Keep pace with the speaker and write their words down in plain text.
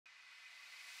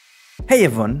Hey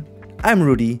everyone, I'm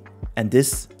Rudi, and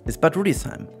this is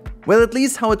Rudisheim. Well, at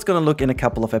least how it's gonna look in a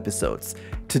couple of episodes.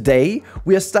 Today,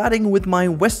 we are starting with my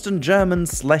Western German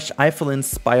 / Eiffel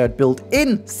inspired build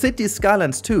in City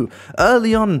Skylines 2.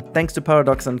 Early on, thanks to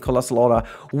Paradox and Colossal Order,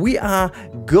 we are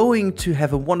going to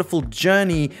have a wonderful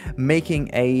journey making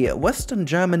a Western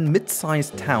German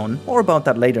mid-sized town. More about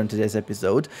that later in today's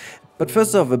episode. But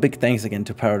first off, a big thanks again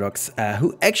to Paradox,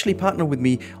 who actually partnered with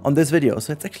me on this video.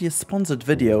 So it's actually a sponsored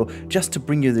video just to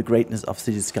bring you the greatness of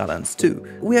City Skylines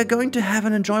 2. We are going to have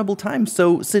an enjoyable time,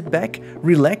 so sit back,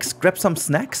 relax, grab some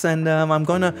snacks, and I'm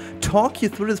gonna talk you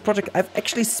through this project. I've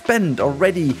actually spent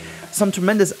already some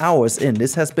tremendous hours in.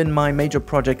 This has been my major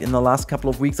project in the last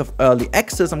couple of weeks of early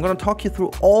access. I'm gonna talk you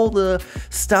through all the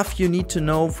stuff you need to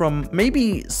know from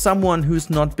maybe someone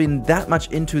who's not been that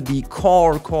much into the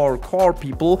core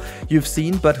people you've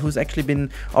seen, but who's actually been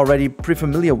already pretty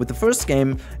familiar with the first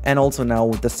game and also now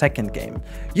with the second game.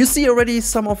 You see already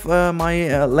some of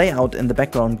my layout in the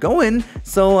background going,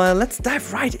 so let's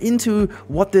dive right into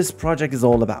what this project is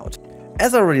all about.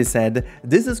 As I already said,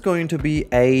 this is going to be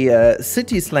a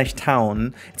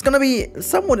city/town. It's going to be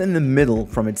somewhat in the middle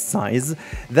from its size.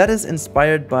 That is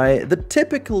inspired by the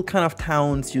typical kind of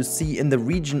towns you see in the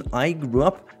region I grew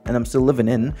up and I'm still living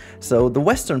in, so the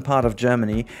western part of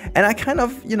Germany. And I kind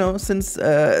of, you know, since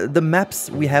the maps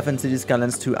we have in City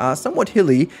Skylines 2 are somewhat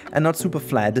hilly and not super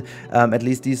flat, at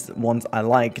least these ones I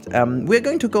liked, we're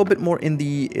going to go a bit more in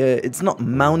the, it's not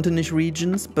mountainish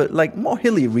regions, but like more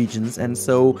hilly regions. And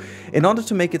so in order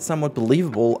to make it somewhat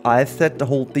believable, I set the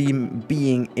whole theme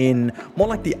being in more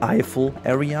like the Eiffel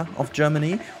area of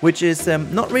Germany, which is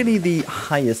not really the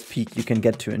highest peak you can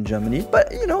get to in Germany,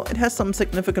 but you know, it has some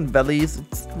significant valleys.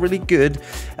 It's really good.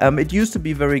 It used to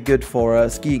be very good for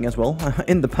skiing as well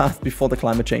in the past before the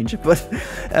climate change, but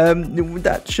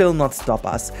that shall not stop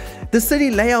us. The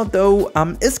city layout though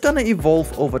is gonna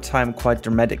evolve over time quite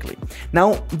dramatically.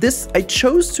 Now I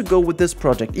chose to go with this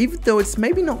project even though it's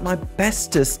maybe not my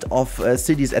bestest of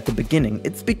cities at the beginning.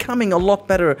 It's becoming a lot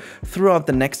better throughout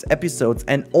the next episodes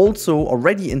and also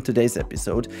already in today's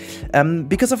episode,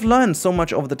 because I've learned so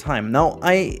much over the time. Now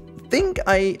I think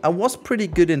I was pretty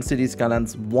good in City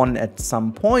Skylines 1 at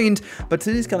some point, but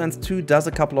City Skylines 2 does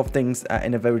a couple of things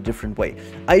in a very different way.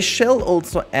 I shall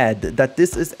also add that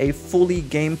this is a fully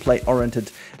gameplay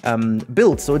oriented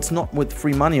build, so it's not with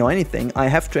free money or anything. I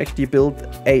have to actually build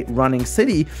a running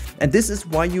city, and this is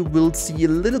why you will see a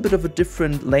little bit of a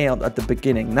different layout at the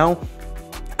beginning. Now,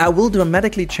 I will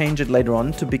dramatically change it later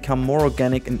on to become more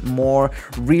organic and more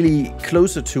really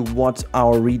closer to what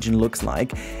our region looks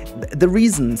like. The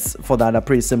reasons for that are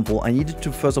pretty simple. I needed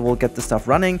to first of all get the stuff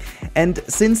running, and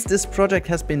since this project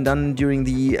has been done during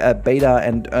the beta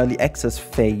and early access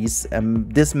phase,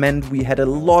 this meant we had a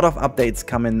lot of updates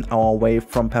coming our way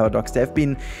from Paradox. They've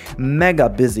been mega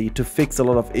busy to fix a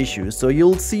lot of issues, so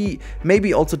you'll see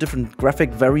maybe also different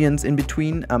graphic variants in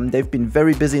between. They've been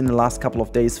very busy in the last couple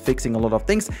of days fixing a lot of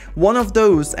things. One of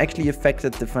those actually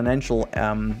affected the financial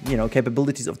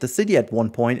capabilities of the city at one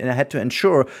point, and I had to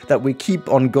ensure that we keep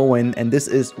on going, and this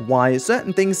is why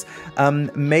certain things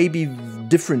may be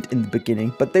different in the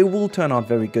beginning, but they will turn out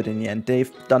very good in the end. They've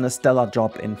done a stellar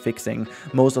job in fixing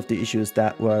most of the issues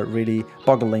that were really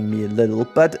boggling me a little.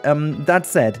 But that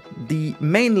said, the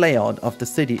main layout of the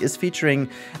city is featuring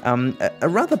a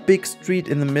rather big street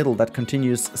in the middle that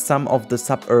continues some of the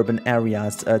suburban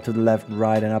areas to the left,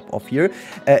 right, and up of here.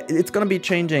 It's going to be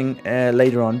changing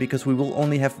later on because we will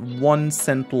only have one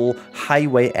central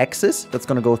highway axis that's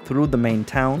going to go through the main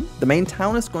town. The main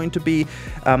town is going to be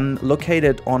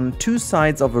located on two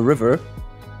sides of a river,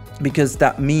 because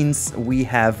that means we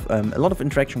have a lot of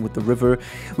interaction with the river.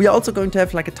 We are also going to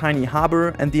have like a tiny harbor,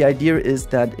 and the idea is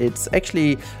that it's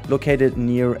actually located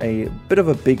near a bit of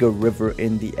a bigger river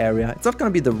in the area. It's not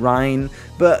going to be the Rhine,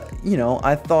 but you know,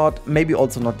 I thought maybe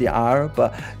also not the Ahr,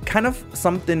 but kind of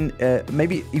something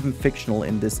maybe even fictional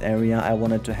in this area I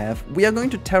wanted to have. We are going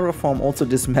to terraform also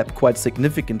this map quite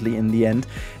significantly in the end.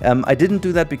 I didn't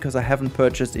do that because I haven't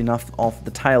purchased enough of the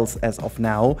tiles as of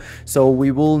now, so we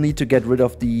will need to get rid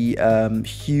of the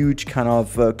huge kind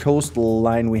of coastal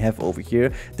line we have over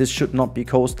here. This should not be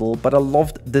coastal, but I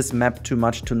loved this map too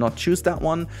much to not choose that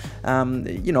one.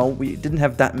 You know, we didn't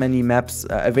have that many maps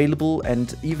available,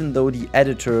 and even though the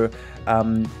editor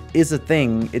is a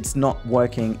thing, it's not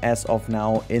working as of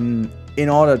now in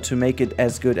order to make it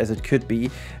as good as it could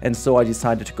be, and so I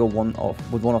decided to go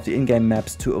with one of the in-game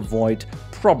maps to avoid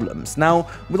problems. Now,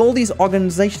 with all these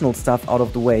organizational stuff out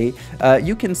of the way,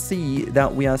 you can see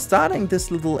that we are starting this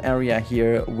little area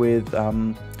here with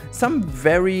some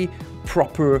very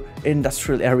proper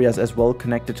industrial areas as well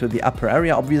connected to the upper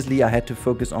area. Obviously, I had to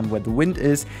focus on where the wind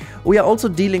is. We are also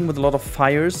dealing with a lot of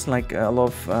fires, like a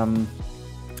lot of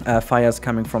fires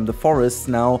coming from the forests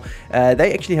now.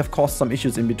 They actually have caused some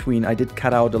issues in between. I did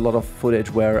cut out a lot of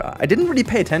footage where I didn't really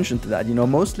pay attention to that, you know.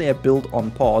 Mostly I built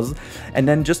on pause, and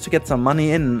then just to get some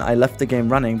money in, I left the game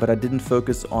running, but I didn't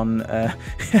focus on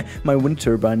my wind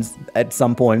turbines at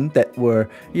some point that were,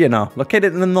 you know,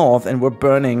 located in the north and were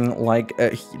burning like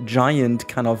a giant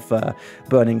kind of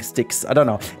burning sticks. I don't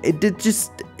know. It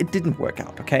didn't work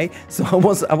out, okay? So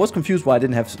I was confused why I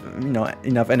didn't have, you know,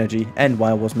 enough energy, and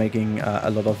why I was making a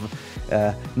lot of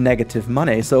negative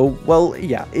money. So, well,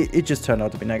 yeah, it just turned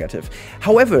out to be negative.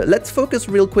 However, let's focus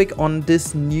real quick on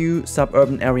this new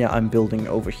suburban area I'm building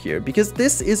over here, because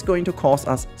this is going to cause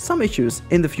us some issues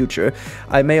in the future.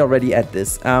 I may already add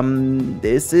this.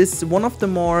 This is one of the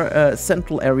more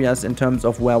central areas in terms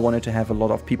of where I wanted to have a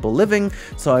lot of people living,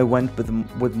 so I went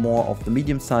with more of the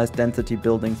medium-sized density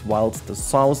buildings, whilst the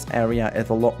south area is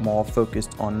a lot more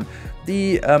focused on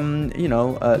the you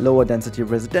know, lower density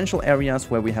residential areas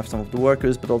where we have some of the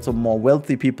workers, but also more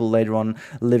wealthy people later on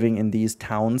living in these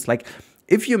towns. Like,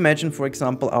 if you imagine, for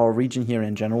example, our region here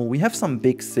in general, we have some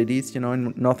big cities, you know,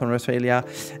 in Northern Westphalia,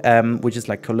 which is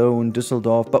like Cologne,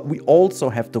 Düsseldorf, but we also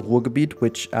have the Ruhrgebiet,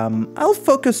 which I'll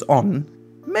focus on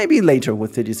maybe later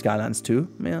with City Skylines 2.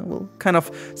 Yeah, well, kind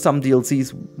of some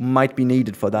DLCs might be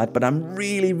needed for that, but I'm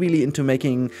really into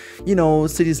making, you know,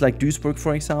 cities like Duisburg,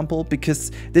 for example,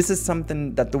 because this is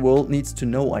something that the world needs to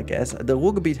know, I guess. The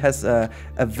Ruhrgebiet has a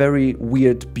very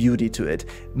weird beauty to it.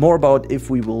 More about if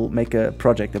we will make a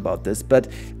project about this, but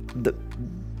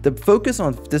the focus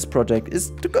on this project is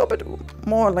to go a bit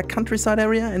more like countryside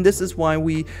area, and this is why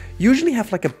we usually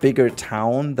have like a bigger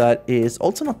town that is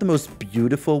also not the most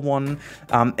beautiful one.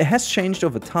 It has changed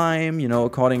over time, you know,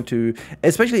 according to,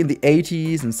 especially in the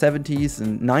 80s and 70s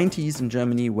and 90s in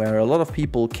Germany, where a lot of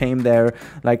people came there,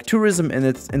 like tourism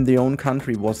in their own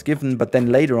country was given, but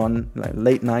then later on, like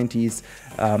late 90s,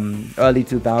 early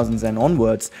 2000s and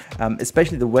onwards,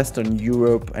 especially the Western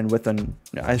Europe and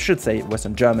I should say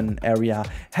Western German area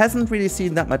hasn't really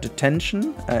seen that much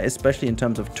attention, especially in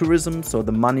terms of tourism, so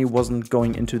the money wasn't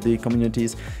going into the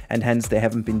communities, and hence they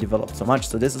haven't been developed so much.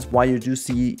 So this is why you do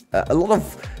see a lot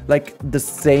of like the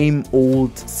same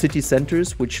old city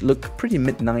centers, which look pretty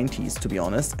mid-90s, to be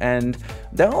honest, and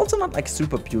they're also not like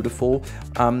super beautiful.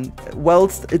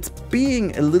 Whilst it's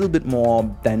being a little bit more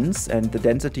dense, and the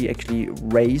density actually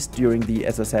raised during the,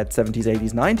 as I said, 70s,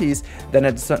 80s, 90s, then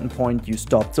at a certain point you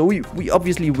stop. So we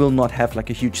obviously will not have like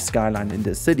a huge skyline in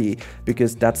this city,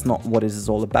 because that's not what this is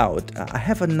all about. I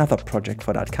have another project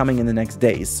for that coming in the next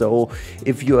days, so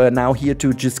if you are now here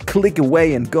to just click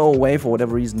away and go away for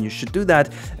whatever reason, you should do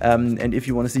that. And if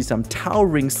you want to see some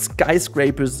towering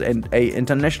skyscrapers and a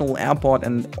international airport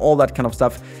and all that kind of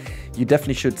stuff, you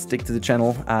definitely should stick to the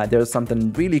channel. There's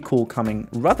something really cool coming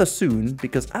rather soon,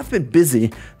 because I've been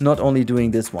busy not only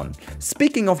doing this one.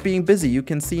 Speaking of being busy, you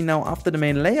can see now after the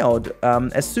main layout,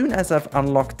 as soon as I've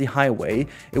unlocked the highway,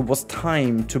 it was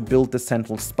time to build the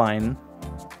central spine.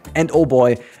 And oh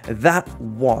boy, that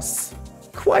was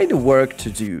quite a work to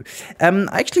do. I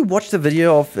actually watched the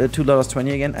video of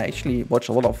 $2.20 again. I actually watch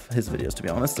a lot of his videos, to be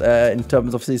honest, in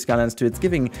terms of City Skylines 2. It's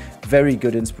giving very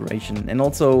good inspiration. And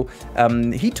also,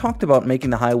 he talked about making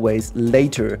the highways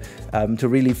later to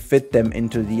really fit them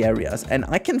into the areas. And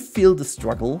I can feel the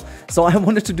struggle. So I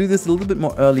wanted to do this a little bit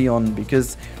more early on,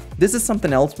 because this is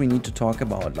something else we need to talk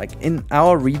about. Like in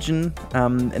our region,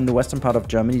 in the western part of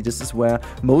Germany, this is where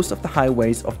most of the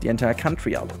highways of the entire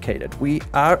country are located. We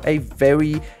are a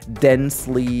very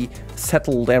densely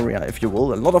settled area, if you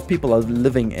will. A lot of people are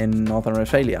living in Northern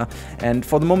Westphalia, and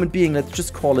for the moment being, let's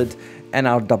just call it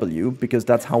NRW, because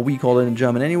that's how we call it in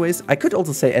German anyways. I could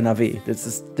also say NRW.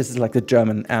 This is like the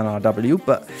German NRW,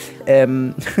 but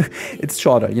it's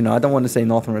shorter, you know. I don't want to say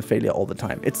Northern Westphalia all the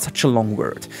time. It's such a long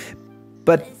word.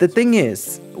 But the thing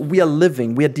is, we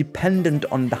are dependent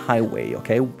on the highway,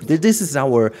 okay? This is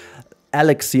our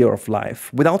elixir of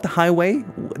life. Without the highway,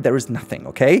 there is nothing,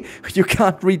 okay? You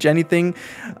can't reach anything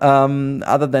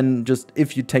other than just,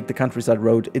 if you take the countryside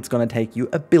road, it's gonna take you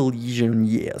 1 billion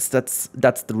years. That's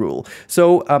the rule.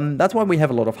 So that's why we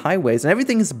have a lot of highways, and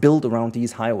everything is built around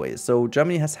these highways. So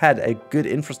Germany has had a good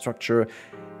infrastructure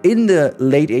in the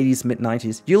late 80s, mid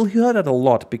 90s. You'll hear that a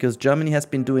lot, because Germany has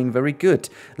been doing very good.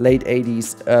 Late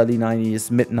 80s, early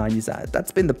 90s, mid 90s.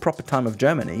 That's been the proper time of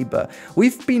Germany, but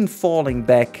we've been falling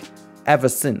back ever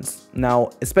since.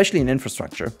 Now, especially in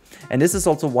infrastructure. And this is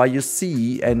also why you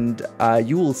see, and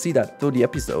you will see that through the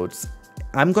episodes,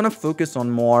 I'm gonna focus on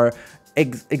more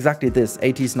exactly this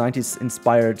 80s 90s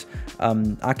inspired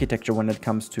architecture when it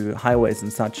comes to highways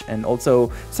and such, and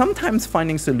also sometimes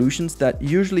finding solutions that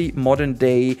usually modern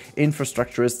day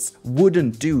infrastructurists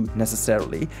wouldn't do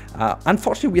necessarily.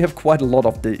 Unfortunately, we have quite a lot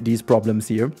of these problems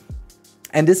here.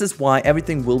 And this is why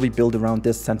everything will be built around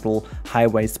this central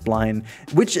highway spline,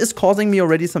 which is causing me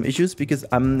already some issues because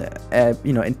I'm,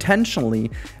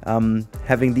 intentionally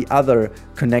having the other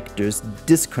connectors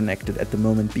disconnected at the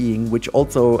moment being, which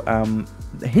also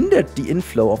hindered the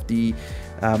inflow of the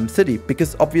city,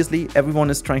 because obviously everyone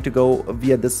is trying to go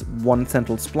via this one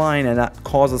central spline, and that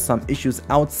causes some issues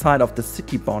outside of the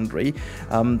city boundary.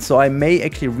 So I may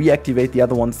actually reactivate the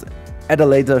other ones at a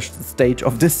later stage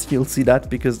of this. You'll see that,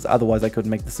 because otherwise I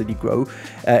couldn't make the city grow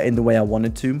in the way I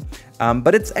wanted to.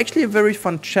 But it's actually a very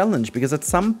fun challenge, because at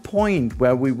some point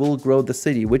where we will grow the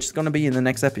city, which is going to be in the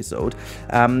next episode,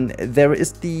 there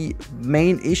is the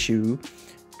main issue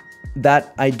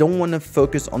that I don't want to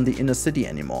focus on the inner city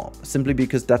anymore, simply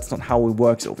because that's not how it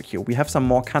works over here. We have some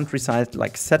more countryside,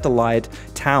 like satellite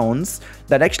towns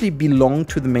that actually belong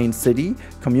to the main city,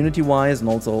 community-wise and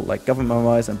also like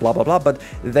government-wise and blah, blah, blah, but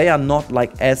they are not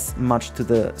like as much to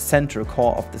the center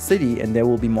core of the city, and there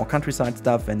will be more countryside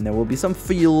stuff, and there will be some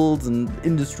fields and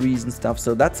industries and stuff,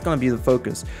 so that's going to be the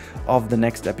focus of the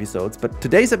next episodes. But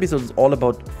today's episode is all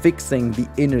about fixing the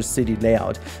inner city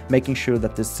layout, making sure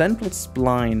that the central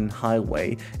spline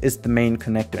highway is the main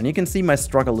connector, and you can see my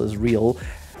struggle is real.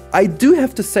 I do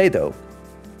have to say though,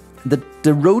 that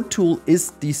the road tool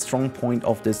is the strong point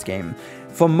of this game.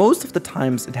 For most of the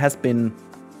times it has been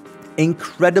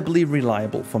incredibly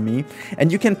reliable for me,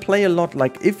 and you can play a lot.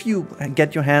 Like if you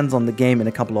get your hands on the game in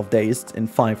a couple of days, in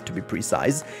 5 to be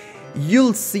precise,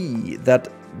 you'll see that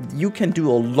you can do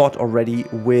a lot already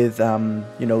with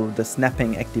the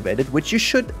snapping activated, which you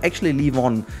should actually leave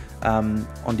on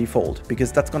default,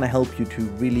 because that's going to help you to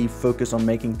really focus on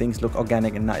making things look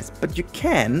organic and nice. But you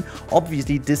can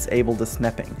obviously disable the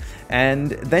snapping,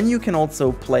 and then you can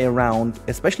also play around,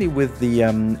 especially with the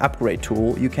upgrade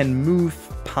tool. You can move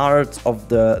parts of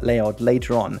the layout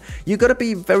later on. You got to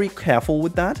be very careful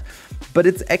with that, but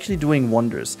it's actually doing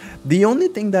wonders. The only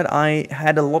thing that I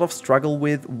had a lot of struggle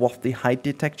with was the height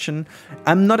detection.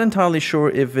 I'm not entirely sure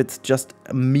if it's just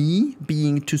me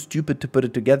being too stupid to put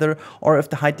it together, or if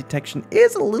the height detection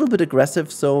is a little bit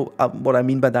aggressive. So what I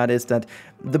mean by that is that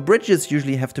the bridges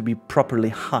usually have to be properly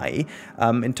high.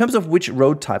 In terms of which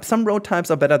road type, some road types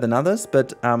are better than others,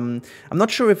 but I'm not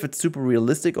sure if it's super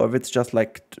realistic or if it's just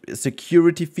like a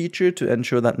security feature to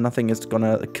ensure that nothing is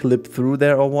gonna clip through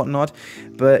there or whatnot.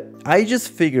 But I just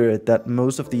figured that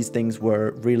most of these things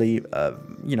were really,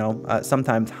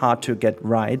 sometimes hard to get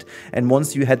right. And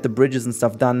once you had the bridges and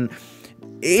stuff done,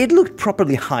 it looked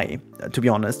properly high, to be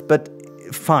honest, but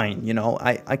fine,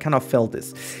 I kind of felt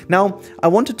this. Now, I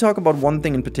want to talk about one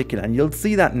thing in particular, and you'll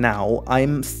see that now.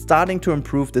 I'm starting to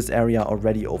improve this area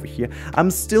already over here.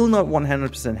 I'm still not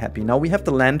 100% happy. Now, we have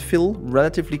the landfill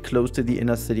relatively close to the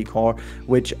inner city core,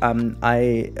 which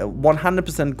I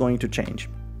 100% going to change.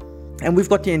 And we've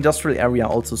got the industrial area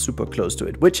also super close to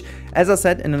it, which, as I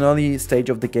said, in an early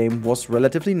stage of the game was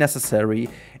relatively necessary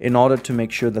in order to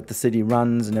make sure that the city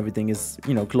runs and everything is,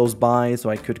 close by,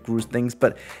 so I could cruise things.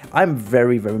 But I'm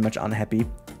very, very much unhappy.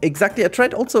 Exactly, I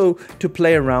tried also to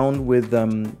play around with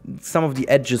some of the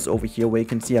edges over here, where you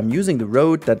can see I'm using the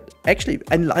road that actually,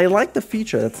 and I like the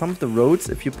feature that some of the roads,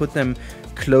 if you put them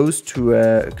close to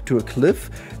a cliff,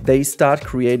 they start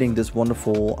creating this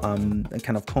wonderful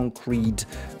kind of concrete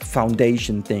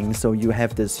foundation thing. So you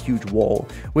have this huge wall,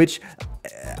 which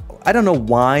I don't know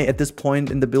why at this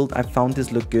point in the build I found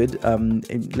this look good.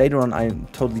 Later on I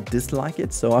totally dislike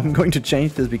it, so I'm going to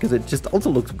change this because it just also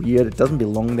looks weird. It doesn't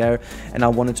belong there, and I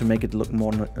wanted to make it look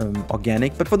more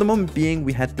organic. But for the moment being,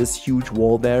 we had this huge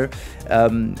wall there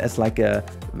as like a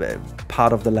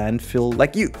part of the landfill.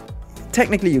 Like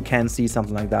technically you can see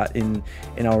something like that in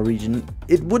our region.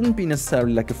 It wouldn't be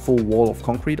necessarily like a full wall of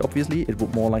concrete, obviously. It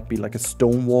would more like be like a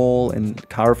stone wall and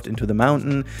carved into the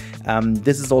mountain.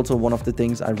 This is also one of the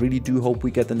things I really do hope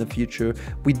we get in the future.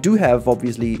 We do have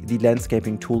obviously the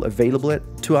landscaping tool available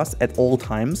to us at all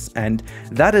times, and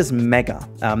that is mega.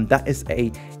 That is a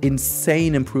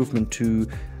insane improvement to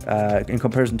in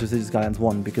comparison to City Skylines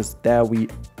 1, because there we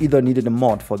either needed a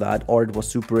mod for that or it was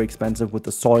super expensive with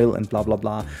the soil and blah blah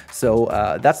blah. So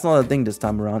that's not a thing this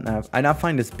time around, and I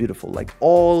find this beautiful. Like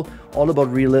all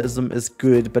about realism is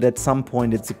good, but at some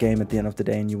point it's a game at the end of the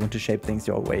day, and you want to shape things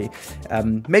your way.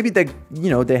 Maybe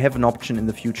they have an option in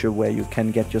the future where you can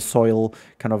get your soil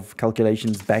kind of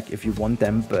calculations back if you want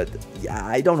them, but yeah,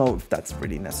 I don't know if that's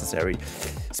really necessary.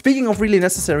 Speaking of really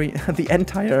necessary, the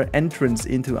entire entrance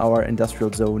into our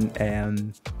industrial zone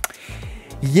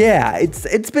Yeah,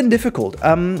 it's been difficult.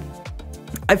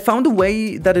 I found a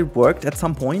way that it worked at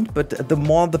some point, but the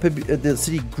more the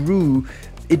city grew,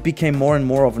 it became more and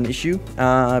more of an issue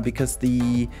because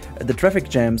the traffic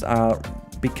jams are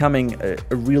becoming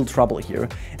a real trouble here.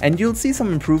 And you'll see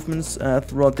some improvements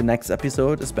throughout the next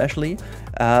episode especially.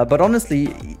 But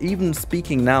honestly, even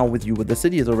speaking now with you, the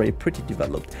city is already pretty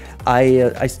developed.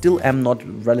 I still am not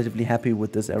relatively happy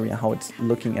with this area, how it's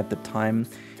looking at the time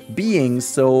being,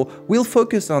 so we'll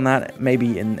focus on that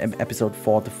maybe in episode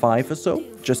 4 to 5 or so,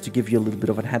 just to give you a little bit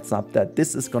of a heads up that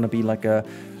this is gonna be like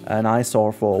an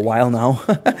eyesore for a while now.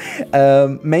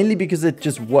 Mainly because it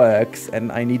just works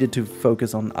and I needed to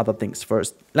focus on other things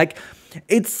first. Like,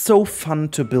 it's so fun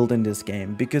to build in this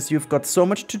game because you've got so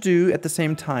much to do at the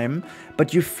same time,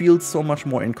 but you feel so much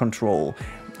more in control.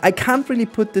 I can't really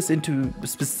put this into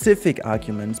specific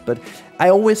arguments, but I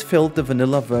always felt the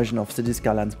vanilla version of City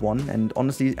Skylines 1, and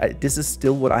honestly, this is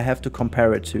still what I have to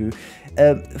compare it to,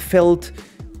 felt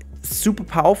super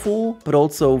powerful, but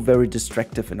also very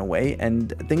distractive in a way,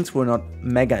 and things were not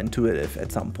mega intuitive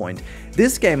at some point.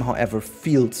 This game, however,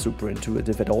 feels super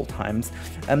intuitive at all times.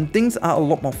 Things are a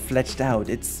lot more fleshed out.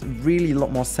 It's really a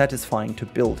lot more satisfying to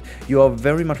build. You are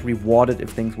very much rewarded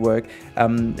if things work.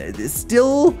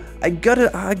 Still, I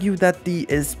gotta argue that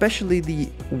especially the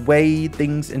way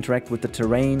things interact with the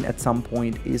terrain at some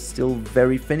point is still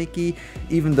very finicky,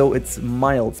 even though it's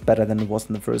miles better than it was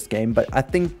in the first game. But I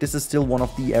think this is still one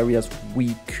of the areas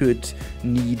we could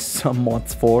need some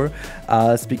mods for,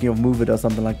 speaking of Move It or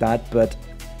something like that, but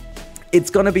it's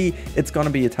gonna be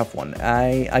a tough one,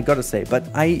 I gotta say. But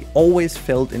I always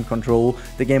felt in control.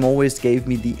 The game always gave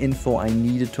me the info I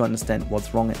needed to understand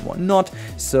what's wrong and what not.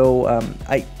 So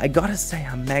I gotta say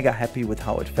I'm mega happy with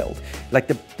how it felt. Like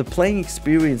the playing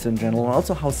experience in general, and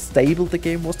also how stable the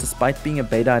game was despite being a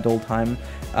beta at all time,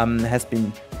 has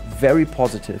been very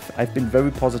positive. I've been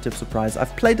very positive surprised.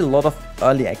 I've played a lot of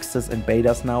early access and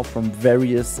betas now from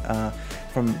various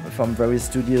from various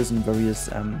studios and various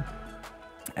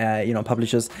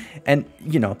publishers, and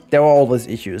there are always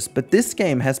issues, but this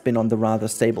game has been on the rather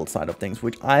stable side of things,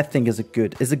 which I think is a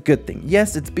good thing.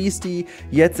 Yes, it's beastie,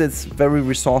 yes, it's very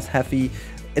resource heavy.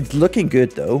 It's looking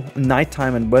good though.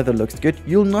 Nighttime and weather looks good.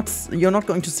 You're not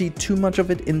going to see too much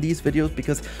of it in these videos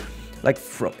because, like,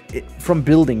 from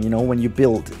building, when you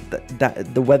build,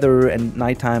 the weather and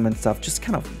nighttime and stuff just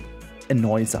kind of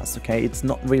annoys us, okay? It's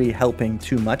not really helping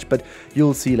too much, but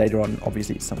you'll see later on,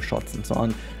 obviously, some shots and so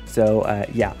on. So,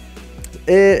 yeah.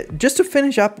 Just to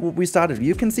finish up what we started,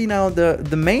 you can see now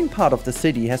the main part of the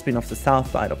city has been off the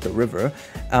south side of the river.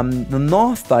 The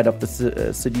north side of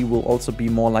the city will also be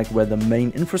more like where the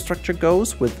main infrastructure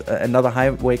goes, with another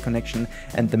highway connection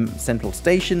and the central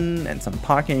station and some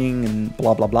parking and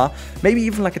blah blah blah. Maybe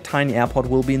even like a tiny airport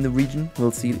will be in the region.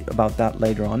 We'll see about that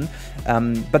later on.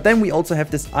 But then we also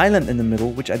have this island in the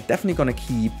middle, which I'm definitely gonna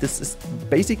keep. This is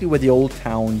basically where the old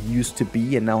town used to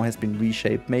be and now has been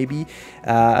reshaped maybe.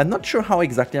 I'm not sure how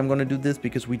exactly I'm gonna do this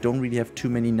because we don't really have too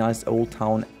many nice old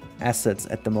town assets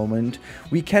at the moment.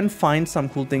 We can find some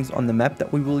cool things on the map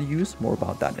that we will use, more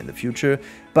about that in the future.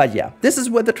 But yeah, this is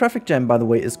where the traffic jam, by the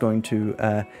way, is going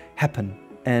to happen.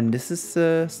 And this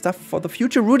is stuff for the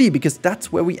future Rudi, because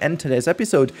that's where we end today's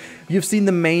episode. You've seen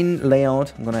the main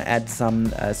layout. I'm gonna add some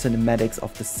cinematics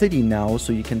of the city now,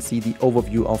 so you can see the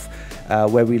overview of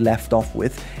where we left off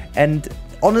with. And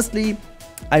honestly,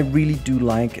 I really do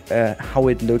like how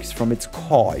it looks from its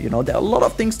core. There are a lot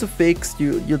of things to fix.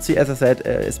 You'll see, as I said,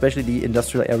 especially the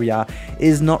industrial area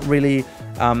is not really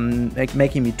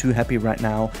making me too happy right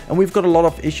now. And we've got a lot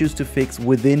of issues to fix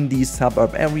within these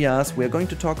suburb areas. We're going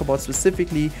to talk about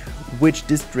specifically which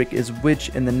district is which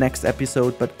in the next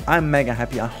episode, but I'm mega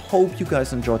happy. I hope you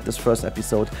guys enjoyed this first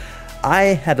episode. I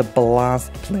had a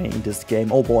blast playing this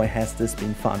game. Oh boy, has this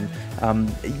been fun.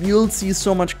 You'll see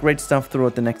so much great stuff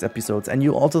throughout the next episodes, and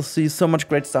you'll also see so much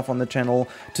great stuff on the channel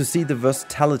to see the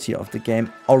versatility of the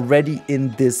game already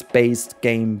in this base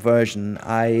game version.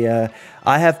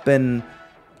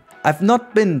 I've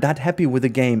not been that happy with a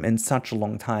game in such a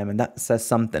long time, and that says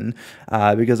something,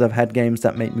 because I've had games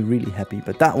that made me really happy,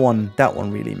 but that one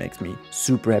really makes me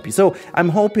super happy. So I'm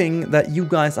hoping that you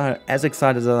guys are as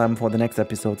excited as I am for the next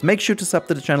episodes. Make sure to sub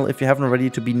to the channel if you haven't already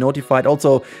to be notified.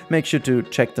 Also, make sure to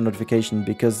check the notification,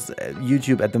 because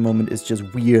YouTube at the moment is just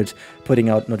weird putting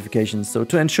out notifications. So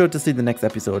to ensure to see the next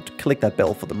episode, click that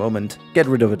bell for the moment. Get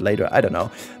rid of it later, I don't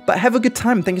know. But have a good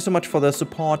time. Thank you so much for the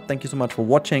support. Thank you so much for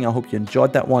watching. I hope you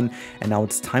enjoyed that one. And now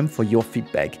it's time for your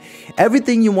feedback.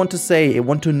 Everything you want to say,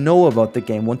 want to know about the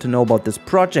game, want to know about this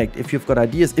project, if you've got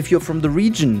ideas, if you're from the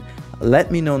region,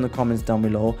 let me know in the comments down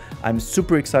below. I'm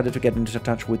super excited to get into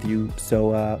touch with you.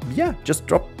 So yeah, just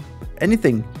drop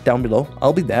anything down below.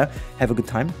 I'll be there. Have a good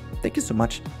time. Thank you so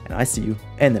much, and I see you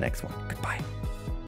in the next one. Goodbye.